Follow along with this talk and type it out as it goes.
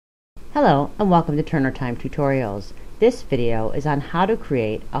Hello and welcome to Turner Time Tutorials. This video is on how to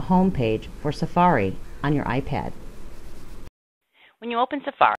create a home page for Safari on your iPad. When you open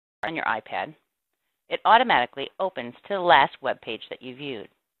Safari on your iPad, it automatically opens to the last web page that you viewed,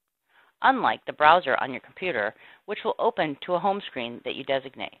 unlike the browser on your computer, which will open to a home screen that you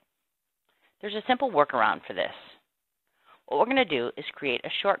designate. There's a simple workaround for this. What we're going to do is create a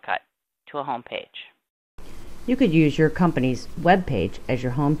shortcut to a home page. You could use your company's web page as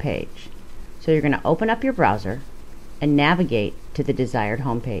your home page. So you're going to open up your browser and navigate to the desired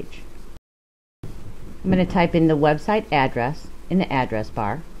home page. I'm going to type in the website address in the address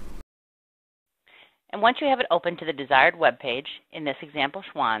bar. And once you have it open to the desired web page, in this example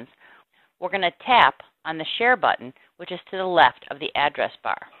Schwann's, we're going to tap on the share button, which is to the left of the address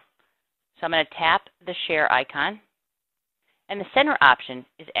bar. So I'm going to tap the share icon, and the center option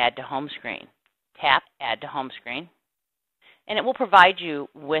is add to home screen. Tap add to home screen, and it will provide you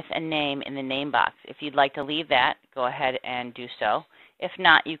with a name in the name box. If you'd like to leave that, go ahead and do so. If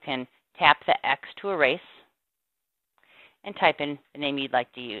not, you can tap the X to erase and type in the name you'd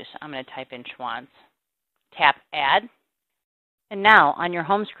like to use. I'm going to type in Schwann's. Tap add, and now on your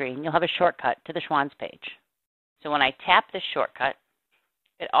home screen you'll have a shortcut to the Schwann's page. So when I tap this shortcut,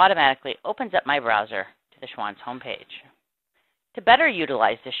 it automatically opens up my browser to the Schwann's home page. To better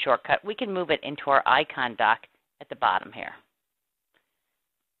utilize this shortcut, we can move it into our icon dock at the bottom here.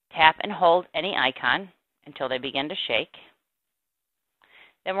 Tap and hold any icon until they begin to shake.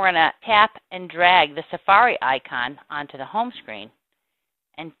 Then we're going to tap and drag the Safari icon onto the home screen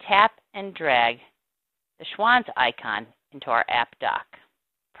and tap and drag the Schwann's icon into our app dock.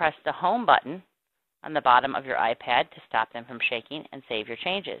 Press the home button on the bottom of your iPad to stop them from shaking and save your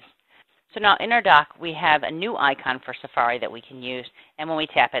changes. So now in our dock, we have a new icon for Safari that we can use, and when we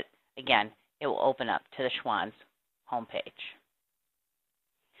tap it, again, it will open up to the Schwann's homepage.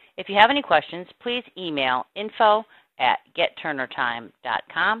 If you have any questions, please email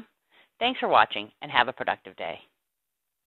info@getturnertime.com. Thanks for watching, and have a productive day.